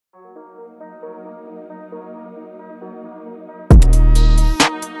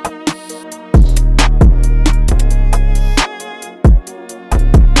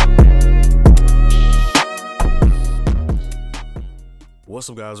What's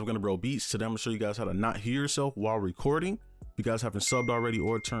up, guys? We're gonna bro beats. Today I'm gonna show you guys how to not hear yourself while recording. If you guys haven't subbed already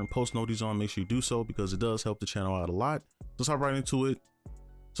or turned post notifications on, make sure you do so because it does help the channel out a lot. Let's hop right into it.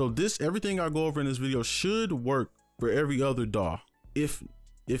 So everything I go over in this video should work for every other DAW if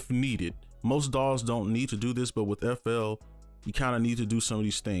needed. Most DAWs don't need to do this, but with FL you kind of need to do some of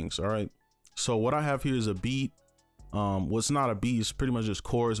these things. All right, so what I have here is a beat. What's not a beat, it's pretty much just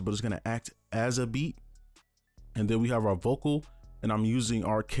chords, but it's gonna act as a beat. And then we have our vocal, and I'm using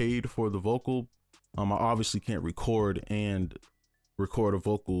Arcade for the vocal. I obviously can't record a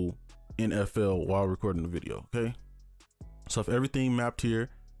vocal in FL while recording the video. Okay, so if everything mapped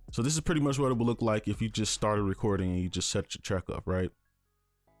here, so this is pretty much what it would look like if you just started recording and you just set your track up, right?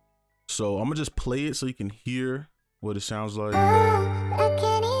 So I'm gonna just play it so you can hear what it sounds like. I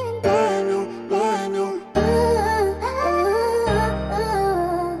can't even burn you.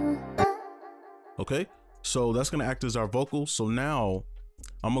 Okay, so that's gonna act as our vocal. So now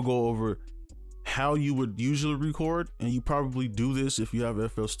I'm gonna go over how you would usually record, and you probably do this if you have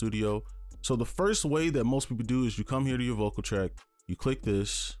FL Studio. So the first way that most people do is you come here to your vocal track, you click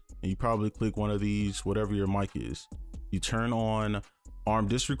this, and you probably click one of these, whatever your mic is. You turn on arm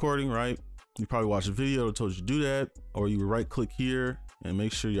disc recording, right? You probably watched a video that told you to do that, or you would right click here and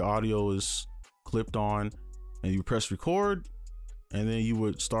make sure your audio is clipped on, and you press record, and then you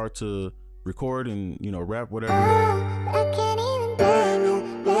would start to record and, you know, rap, whatever. I can't even burn you.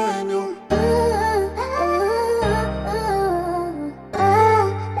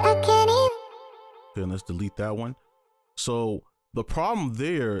 I can't even. Okay, and let's delete that one. So the problem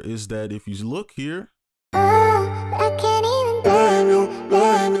there is that if you look here, I can't even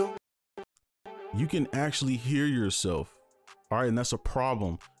burn you. you can actually hear yourself. All right, and that's a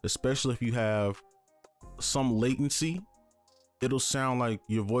problem, especially if you have some latency. It'll sound like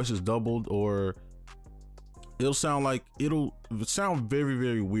your voice is doubled, or it'll sound very,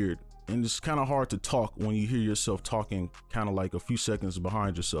 very weird. And it's kind of hard to talk when you hear yourself talking kind of like a few seconds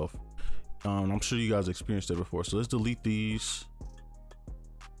behind yourself. I'm sure you guys experienced that before. So let's delete these.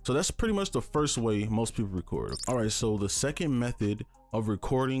 So that's pretty much the first way most people record. All right, so the second method of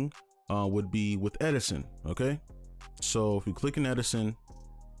recording would be with Edison. Okay, so if you click in Edison,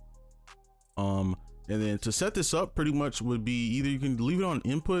 and then to set this up pretty much would be either you can leave it on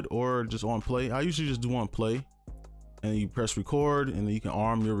input or just on play. I usually just do on play, and then you press record, and then you can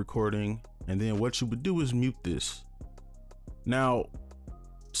arm your recording. And then what you would do is mute this. Now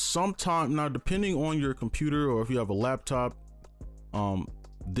depending on your computer, or if you have a laptop,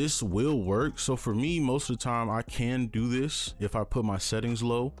 this will work. So for me, most of the time I can do this if I put my settings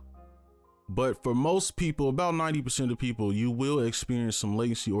low. But for most people, about 90% of people, you will experience some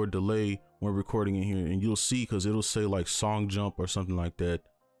latency or delay when recording in here, and you'll see because it'll say like song jump or something like that.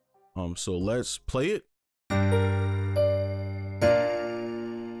 So let's play it.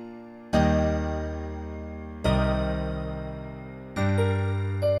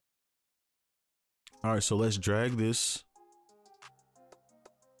 All right, so let's drag this.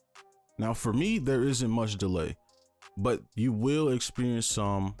 Now for me, there isn't much delay, but you will experience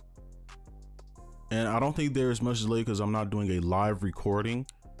some. And I don't think there's much delay because I'm not doing a live recording.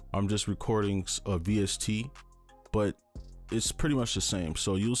 I'm just recording a VST, but it's pretty much the same.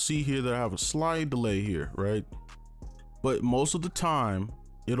 So you'll see here that I have a slight delay here, right? But most of the time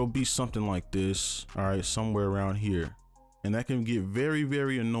it'll be something like this. All right, somewhere around here. And that can get very,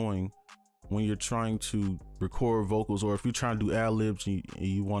 very annoying when you're trying to record vocals, or if you're trying to do ad-libs and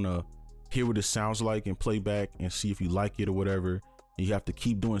you want to hear what it sounds like and play back and see if you like it or whatever. You have to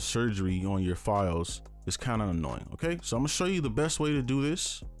keep doing surgery on your files. It's kind of annoying. Okay, so I'm gonna show you the best way to do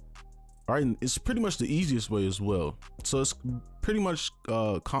this. All right, and it's pretty much the easiest way as well. So it's pretty much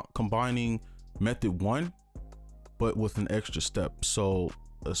combining method one, but with an extra step. So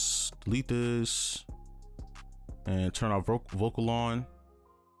let's delete this and turn our vocal on,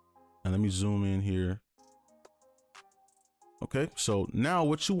 and let me zoom in here. Okay, so now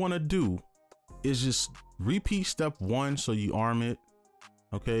what you want to do is just repeat step one. So you arm it,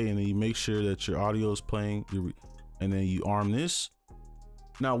 okay, and then you make sure that your audio is playing, and then you arm this.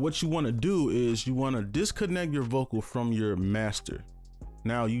 Now what you want to do is you want to disconnect your vocal from your master.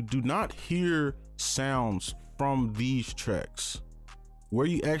 Now you do not hear sounds from these tracks. Where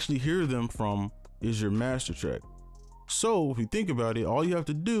you actually hear them from is your master track. So if you think about it, all you have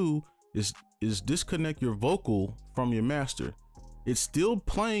to do is disconnect your vocal from your master. It's still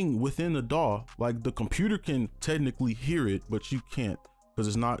playing within the DAW. Like the computer can technically hear it, but you can't because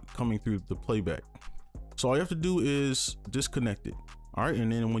it's not coming through the playback. So all you have to do is disconnect it. All right,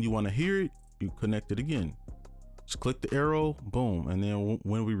 and then when you want to hear it, you connect it again. Just click the arrow, boom, and then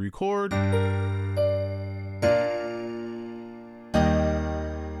when we record,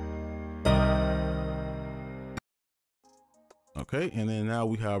 Okay, and then now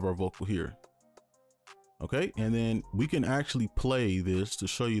we have our vocal here. Okay, and then we can actually play this to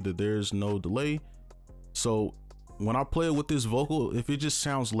show you that there's no delay. So when I play it with this vocal, if it just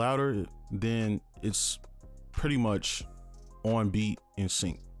sounds louder, then it's pretty much on beat in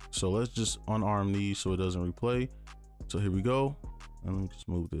sync. So let's just unarm these so it doesn't replay. So here we go, and let me just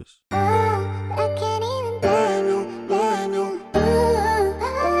move this. Oh, I can't even blame you, blame you.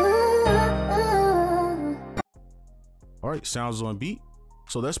 All right, sounds on beat.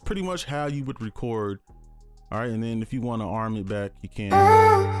 So that's pretty much how you would record. All right, and then if you want to arm it back, you can. Oh,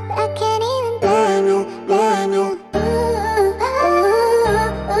 I can't even blame you, blame you.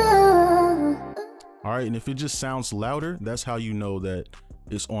 All right, and if it just sounds louder, that's how you know that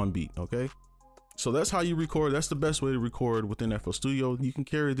it's on beat, okay? So that's how you record. That's the best way to record within FL Studio. You can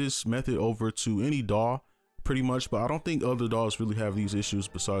carry this method over to any DAW pretty much, but I don't think other DAWs really have these issues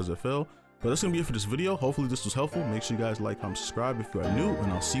besides FL. But that's gonna be it for this video. Hopefully this was helpful. Make sure you guys like, comment, subscribe if you are new,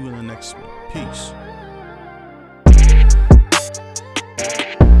 and I'll see you in the next one. Peace.